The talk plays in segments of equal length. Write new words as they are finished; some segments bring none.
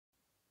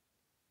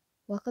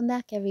Welcome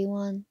back,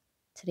 everyone.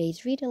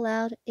 Today's read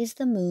aloud is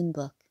The Moon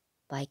Book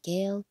by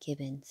Gail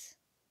Gibbons.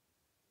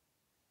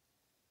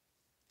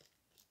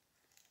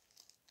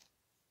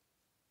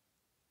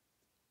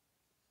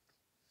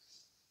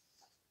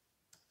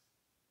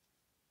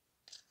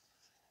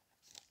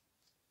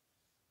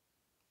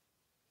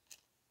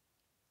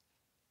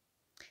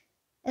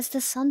 As the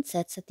sun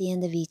sets at the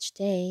end of each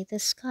day, the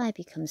sky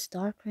becomes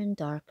darker and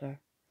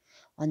darker.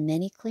 On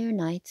many clear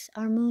nights,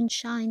 our moon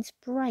shines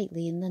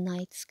brightly in the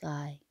night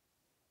sky.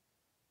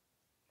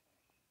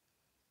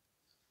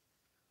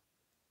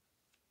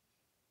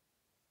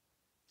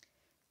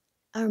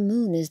 Our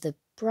moon is the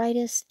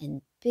brightest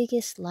and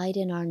biggest light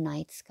in our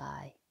night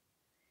sky.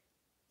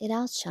 It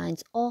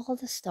outshines all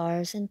the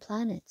stars and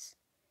planets,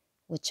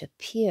 which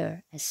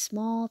appear as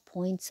small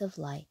points of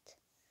light.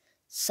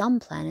 Some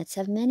planets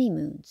have many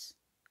moons.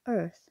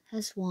 Earth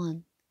has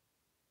one.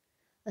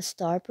 A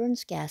star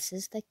burns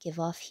gases that give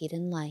off heat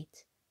and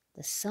light.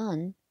 The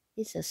sun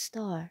is a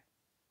star.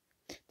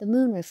 The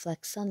moon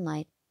reflects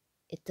sunlight.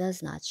 It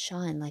does not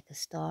shine like a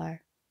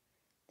star.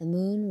 The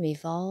moon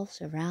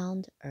revolves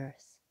around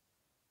Earth.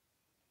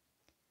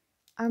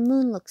 Our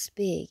moon looks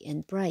big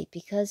and bright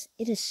because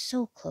it is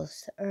so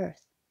close to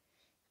Earth.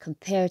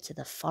 Compared to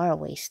the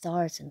faraway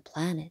stars and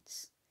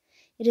planets,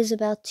 it is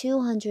about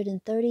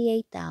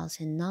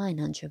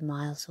 238,900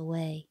 miles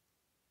away.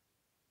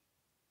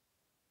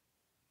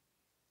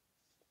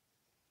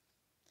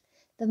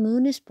 The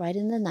moon is bright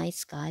in the night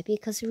sky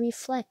because it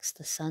reflects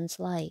the sun's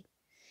light.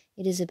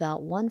 It is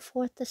about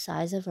 1/4 the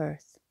size of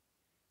Earth.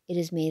 It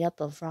is made up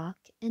of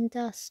rock and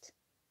dust.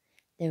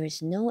 There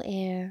is no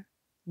air,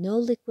 no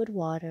liquid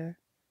water,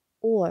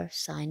 or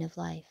sign of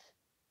life.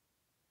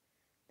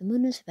 The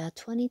moon is about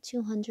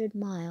 2,200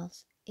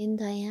 miles in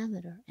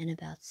diameter and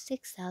about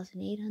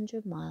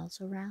 6,800 miles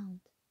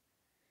around.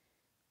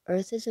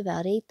 Earth is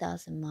about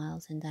 8,000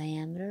 miles in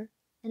diameter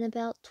and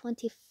about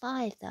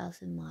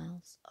 25,000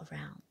 miles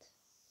around.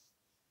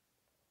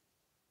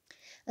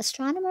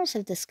 Astronomers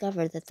have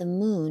discovered that the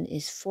moon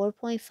is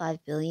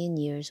 4.5 billion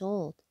years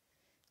old,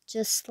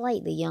 just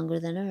slightly younger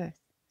than Earth.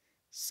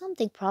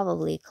 Something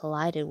probably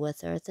collided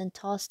with Earth and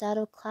tossed out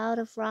a cloud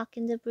of rock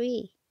and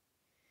debris.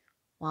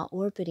 While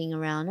orbiting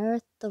around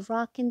Earth, the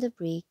rock and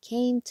debris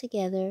came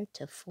together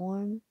to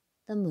form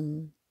the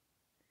moon.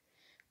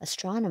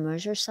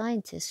 Astronomers are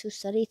scientists who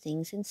study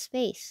things in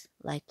space,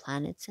 like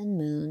planets and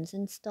moons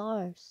and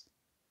stars.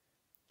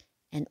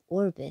 An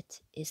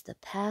orbit is the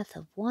path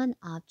of one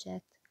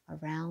object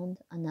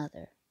around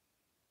another.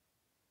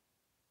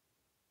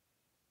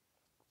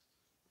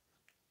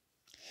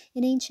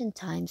 In ancient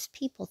times,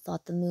 people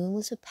thought the moon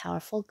was a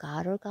powerful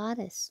god or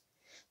goddess.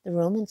 The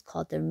Romans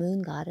called their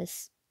moon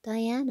goddess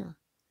Diana.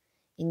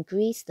 In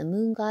Greece, the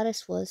moon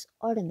goddess was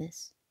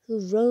Artemis,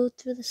 who rode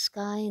through the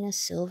sky in a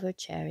silver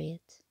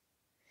chariot.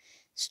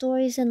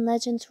 Stories and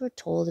legends were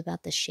told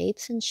about the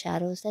shapes and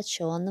shadows that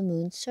show on the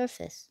moon's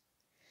surface.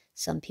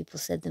 Some people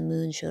said the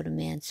moon showed a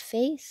man's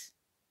face,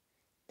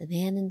 the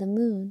man in the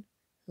moon,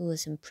 who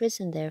was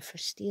imprisoned there for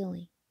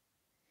stealing.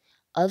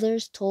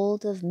 Others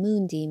told of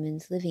moon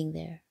demons living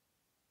there.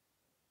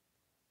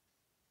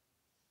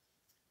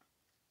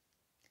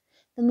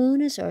 The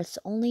moon is Earth's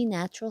only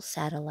natural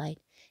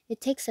satellite. It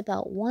takes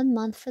about 1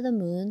 month for the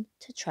moon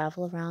to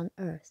travel around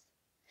Earth.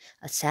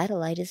 A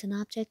satellite is an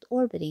object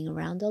orbiting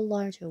around a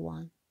larger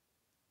one.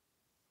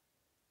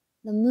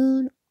 The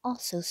moon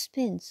also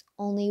spins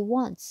only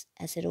once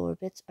as it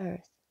orbits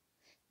Earth.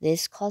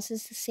 This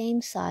causes the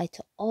same side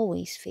to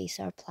always face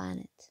our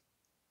planet.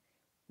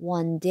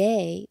 One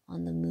day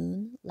on the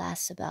moon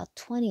lasts about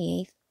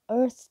 28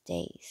 Earth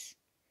days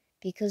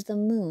because the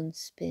moon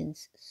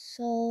spins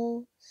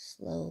so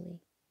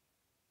slowly.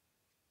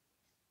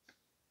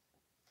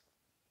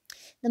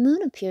 The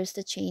moon appears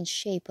to change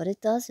shape, but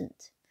it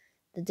doesn't.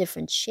 The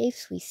different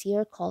shapes we see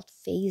are called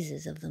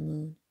phases of the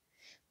moon.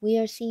 We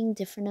are seeing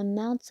different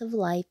amounts of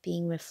light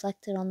being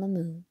reflected on the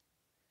moon.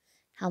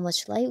 How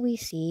much light we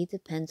see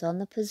depends on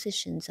the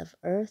positions of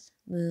Earth,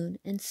 Moon,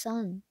 and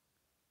Sun.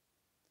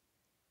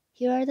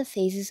 Here are the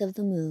phases of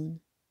the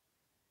moon.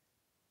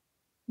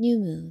 New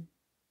moon.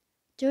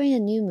 During a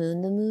new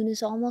moon, the moon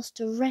is almost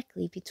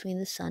directly between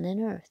the sun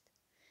and Earth.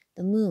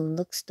 The moon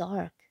looks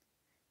dark.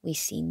 We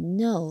see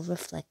no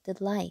reflected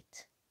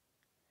light.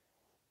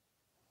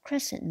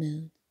 Crescent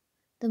moon.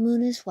 The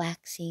moon is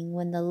waxing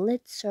when the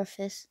lit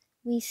surface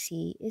we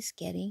see is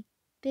getting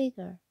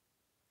bigger.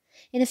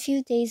 In a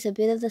few days, a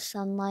bit of the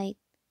sunlight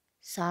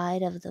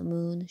side of the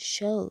moon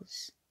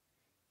shows.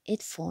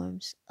 It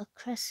forms a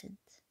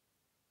crescent.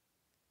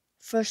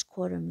 First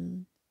quarter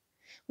moon.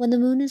 When the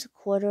moon is a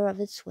quarter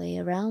of its way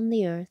around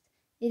the Earth,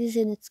 it is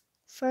in its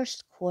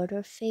first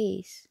quarter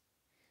phase.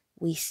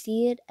 We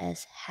see it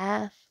as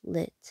half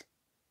lit.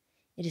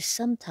 It is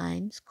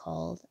sometimes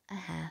called a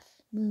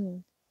half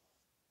moon.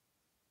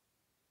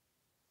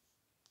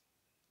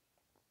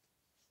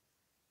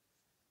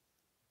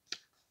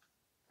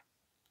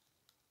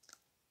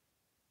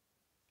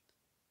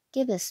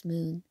 Gibbous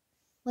moon.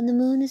 When the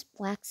moon is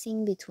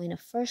waxing between a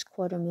first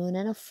quarter moon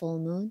and a full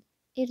moon,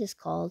 it is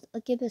called a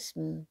gibbous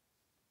moon.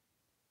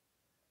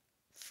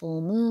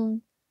 full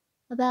moon.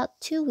 About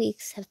 2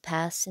 weeks have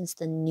passed since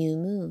the new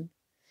moon.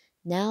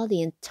 Now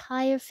the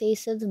entire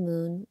face of the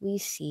moon we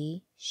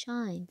see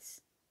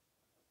shines.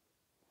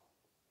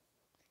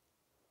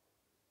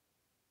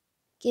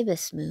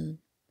 Gibbous moon.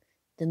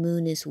 The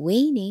moon is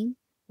waning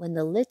when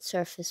the lit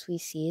surface we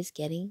see is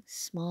getting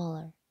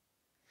smaller.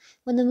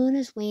 When the moon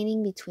is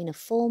waning between a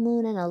full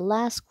moon and a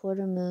last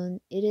quarter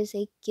moon, it is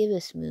a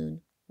gibbous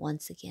moon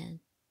once again.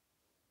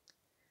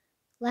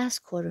 Last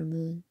quarter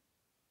moon.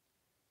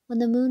 When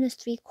the moon is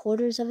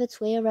 3/4 of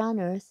its way around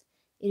Earth,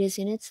 it is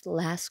in its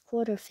last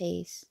quarter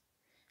phase.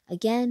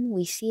 Again,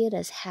 we see it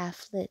as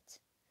half lit.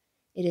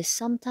 It is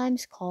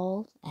sometimes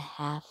called a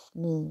half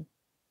moon.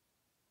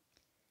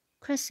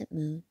 Crescent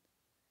moon.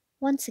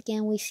 Once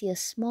again, we see a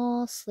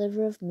small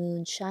sliver of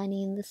moon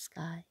shining in the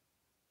sky.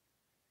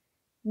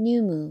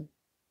 New moon.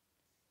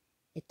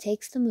 It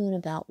takes the moon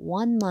about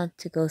 1 month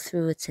to go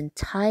through its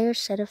entire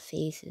set of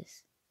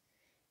phases.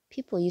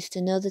 People used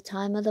to know the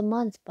time of the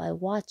month by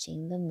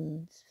watching the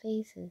moon's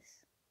phases.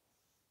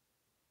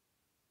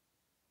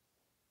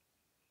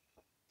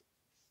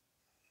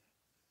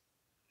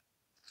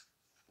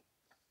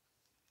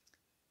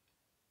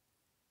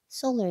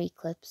 Solar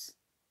eclipse.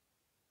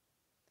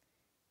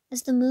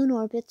 As the moon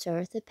orbits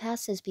Earth, it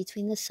passes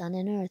between the sun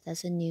and Earth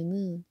as a new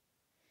moon.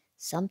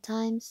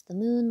 Sometimes the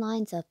moon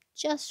lines up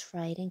just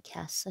right and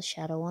casts a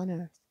shadow on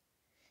Earth.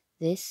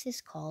 This is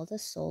called a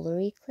solar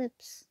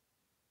eclipse.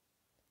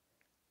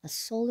 A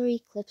solar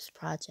eclipse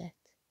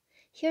project.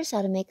 Here's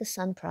how to make a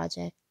sun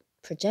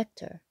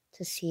projector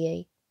to see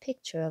a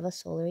picture of a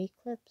solar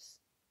eclipse.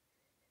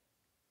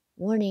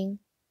 Warning: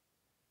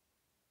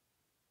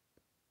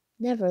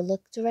 never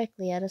look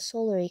directly at a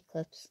solar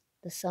eclipse.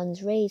 The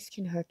sun's rays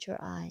can hurt your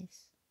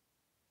eyes.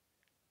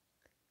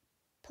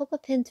 Poke a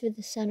pin through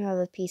the center of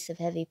a piece of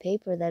heavy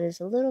paper that is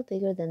a little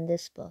bigger than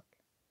this book.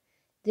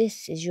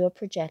 This is your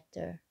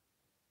projector.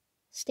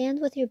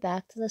 Stand with your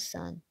back to the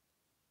sun.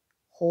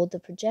 Hold the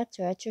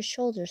projector at your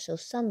shoulder so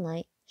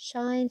sunlight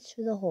shines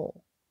through the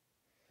hole.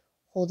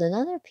 Hold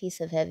another piece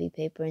of heavy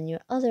paper in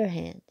your other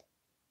hand.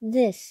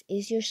 This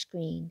is your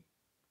screen.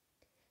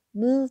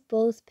 Move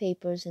both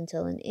papers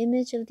until an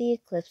image of the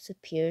eclipse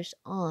appears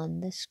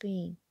on the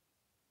screen.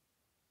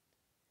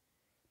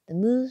 The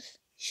moon's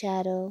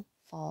shadow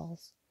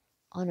falls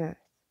on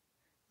Earth.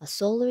 A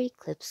solar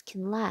eclipse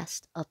can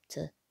last up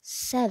to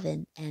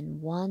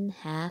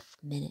 7½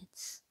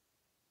 minutes.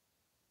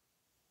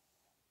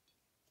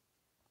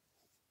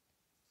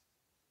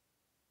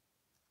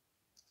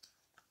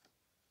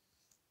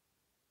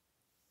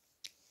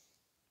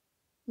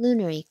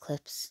 Lunar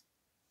eclipse.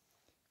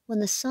 When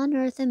the sun,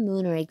 Earth, and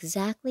moon are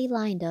exactly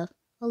lined up,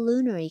 a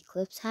lunar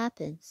eclipse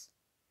happens.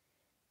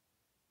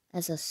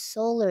 As a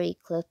solar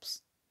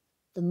eclipse,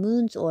 the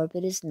moon's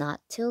orbit is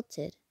not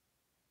tilted.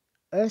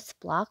 Earth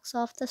blocks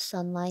off the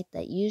sunlight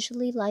that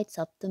usually lights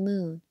up the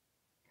moon.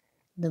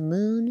 The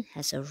moon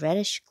has a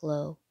reddish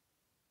glow.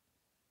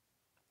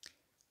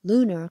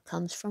 Lunar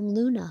comes from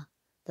luna,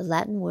 the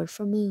Latin word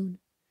for moon.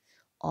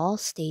 All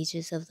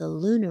stages of the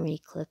lunar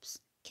eclipse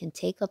can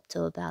take up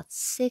to about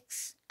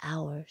 6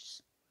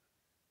 hours.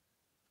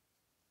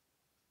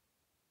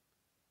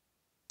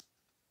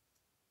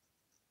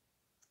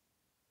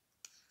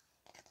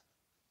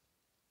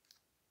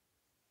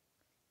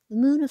 The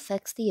moon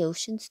affects the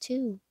oceans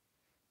too.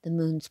 The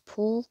moon's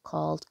pull,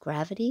 called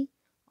gravity,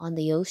 on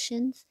the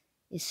oceans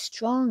is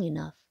strong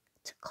enough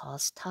to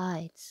cause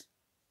tides.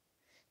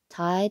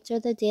 Tides are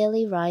the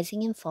daily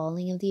rising and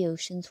falling of the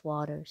ocean's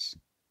waters.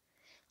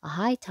 A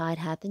high tide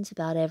happens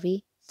about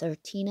every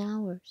 13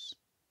 hours.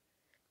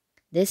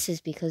 This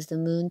is because the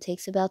moon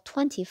takes about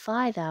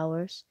 25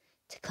 hours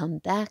to come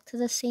back to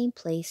the same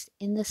place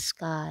in the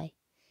sky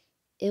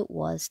it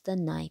was the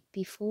night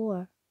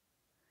before.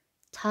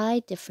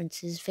 Tide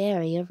differences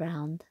vary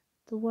around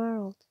the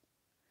world.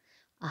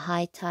 A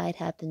high tide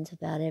happens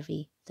about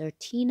every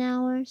 13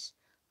 hours.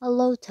 A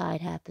low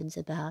tide happens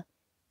about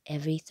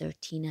every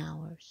 13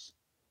 hours.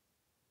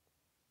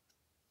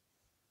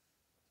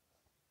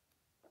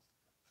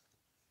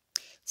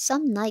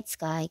 Some night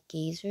sky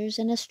gazers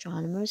and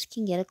astronomers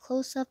can get a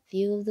close-up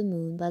view of the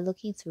moon by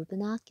looking through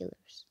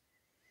binoculars.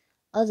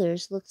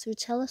 Others look through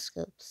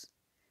telescopes.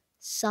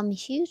 Some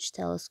huge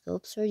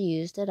telescopes are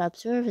used at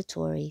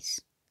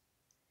observatories.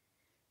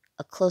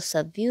 A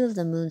close-up view of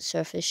the moon's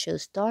surface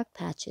shows dark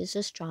patches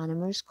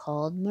astronomers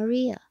called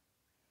Maria.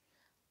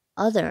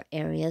 Other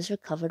areas are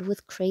covered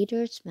with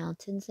craters,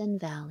 mountains, and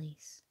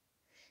valleys.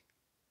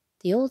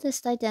 The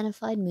oldest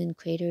identified moon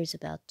crater is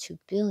about 2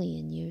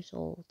 billion years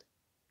old.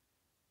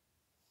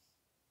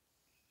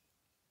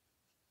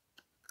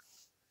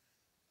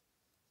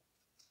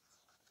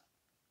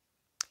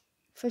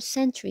 For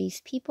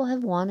centuries, people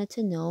have wanted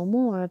to know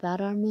more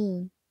about our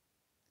moon.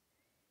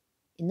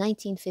 In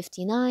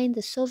 1959,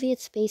 the Soviet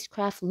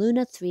spacecraft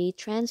Luna 3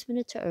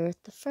 transmitted to Earth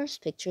the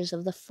first pictures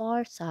of the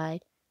far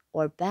side,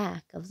 or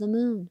back, of the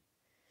moon.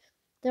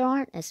 There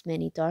aren't as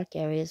many dark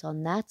areas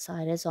on that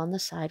side as on the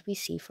side we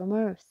see from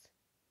Earth.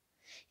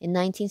 In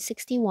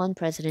 1961,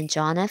 President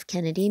John F.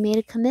 Kennedy made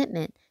a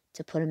commitment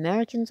to put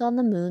Americans on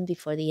the moon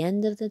before the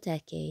end of the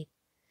decade.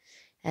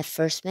 At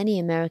first, many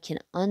American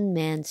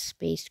unmanned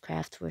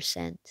spacecraft were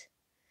sent.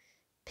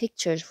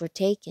 Pictures were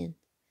taken.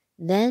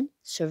 Then,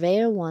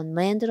 Surveyor 1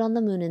 landed on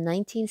the moon in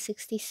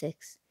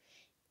 1966.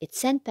 It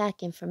sent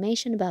back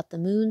information about the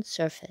moon's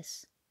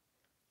surface.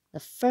 The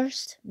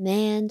first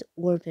manned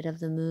orbit of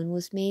the moon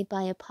was made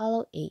by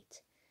Apollo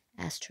 8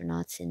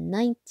 astronauts in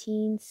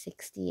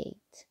 1968.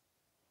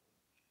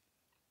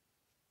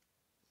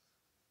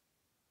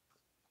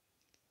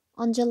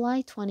 On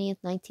July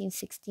 20th,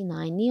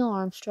 1969, Neil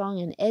Armstrong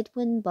and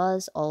Edwin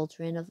Buzz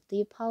Aldrin of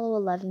the Apollo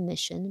 11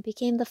 mission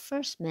became the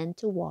first men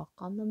to walk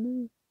on the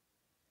moon.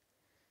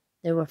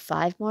 There were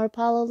 5 more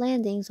Apollo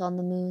landings on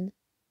the moon.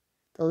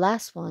 The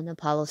last one,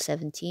 Apollo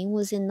 17,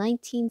 was in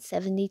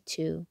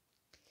 1972.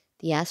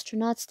 The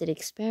astronauts did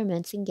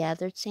experiments and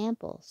gathered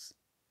samples.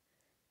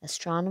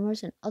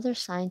 Astronomers and other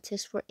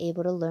scientists were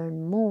able to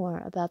learn more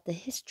about the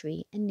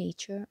history and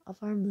nature of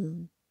our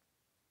moon.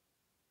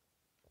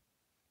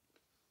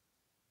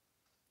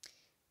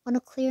 On a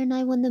clear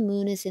night when the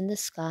moon is in the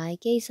sky,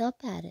 gaze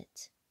up at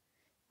it.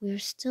 We are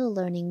still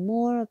learning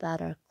more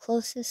about our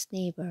closest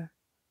neighbor,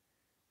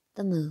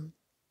 the moon.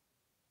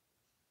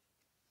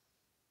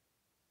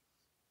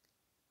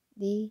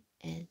 The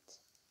end.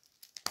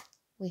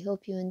 We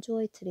hope you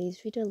enjoyed today's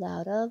read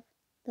aloud of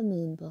The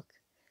Moon Book.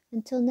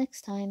 Until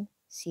next time,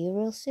 see you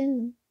real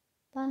soon.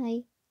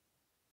 Bye.